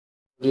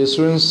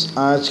Students,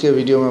 आज के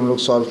video में हम लोग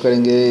सॉल्व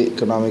करेंगे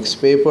economics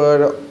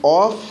paper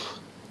of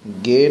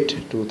gate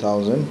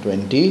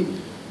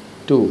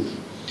 2022.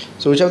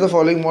 So which of the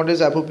following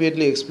models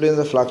appropriately explains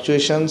the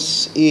fluctuations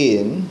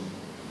in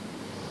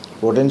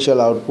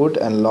potential output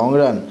and long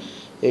run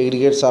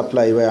aggregate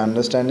supply by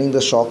understanding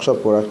the shocks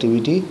of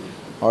productivity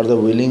or the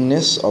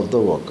willingness of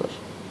the worker.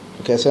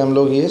 तो कैसे हम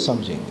लोग ये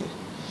समझेंगे?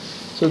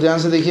 So ध्यान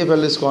से देखिए,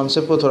 पहले इस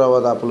कॉन्सेप्ट को थोड़ा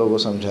बहुत आप लोगों को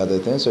समझा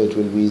देते हैं. So it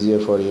will be easier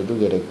for you to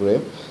get a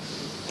grip.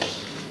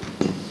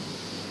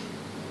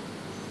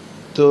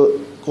 तो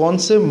कौन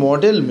से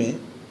मॉडल में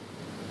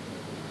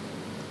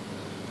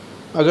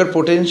अगर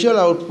पोटेंशियल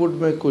आउटपुट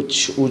में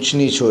कुछ ऊंच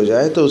नीच हो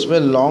जाए तो उसमें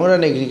लॉन्ग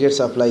रन एग्रीगेट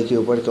सप्लाई के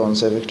ऊपर कौन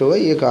सा इफेक्ट होगा,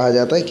 ये कहा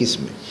जाता है किस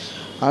में?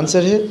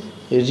 आंसर है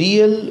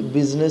रियल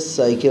बिजनेस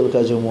साइकिल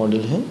का जो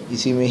मॉडल है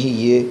इसी में ही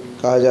ये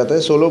कहा जाता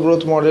है. सोलो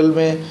ग्रोथ मॉडल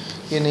में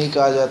ये नहीं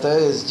कहा जाता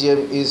है.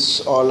 SGM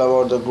is all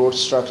about the growth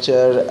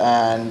structure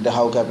and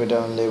how capital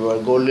and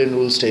labour, golden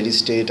rule, steady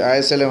state.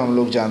 ISLM हम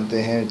लोग जानते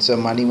हैं, it's a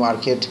money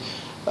market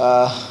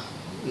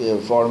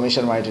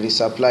formation monetary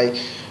supply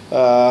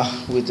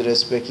with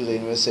respect to the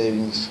inverse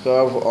savings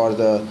curve or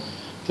the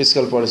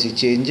fiscal policy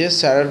changes.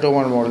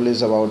 Saratoga model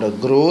is about a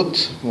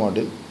growth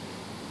model.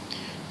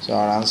 So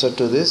our answer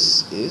to this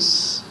is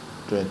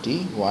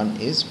 21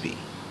 is B.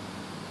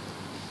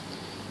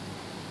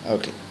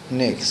 Okay,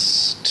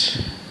 next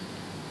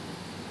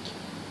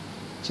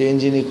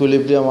change in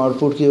equilibrium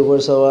output के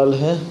ऊपर सवाल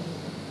है.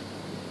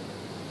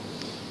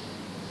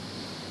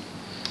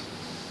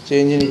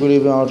 Change in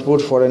equilibrium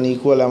output for an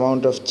equal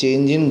amount of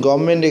change in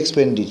government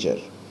expenditure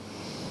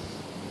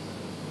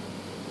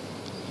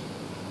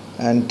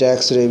and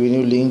tax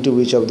revenue linked to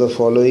which of the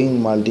following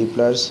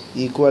multipliers?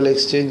 Equal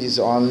exchange is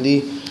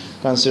only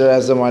considered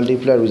as the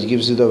multiplier which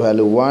gives you the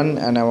value 1,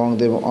 and among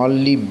them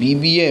only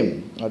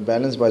BBM or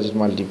balance budget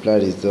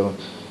multiplier is the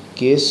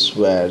case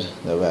where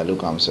the value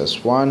comes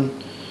as 1.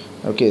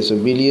 Okay, so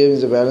BBM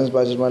is the balance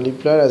budget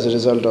multiplier. As a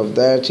result of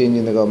that, change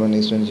in the government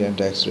expenditure and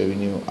tax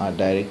revenue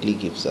directly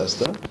gives us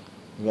the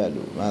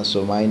value.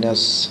 So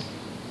minus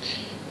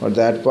for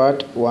that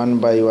part 1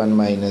 by 1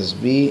 minus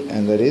B,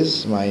 and that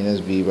is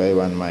minus B by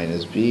 1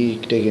 minus B.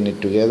 Taking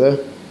it together,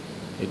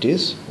 it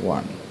is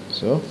 1.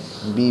 So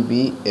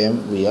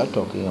BBM we are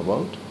talking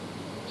about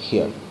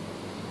here.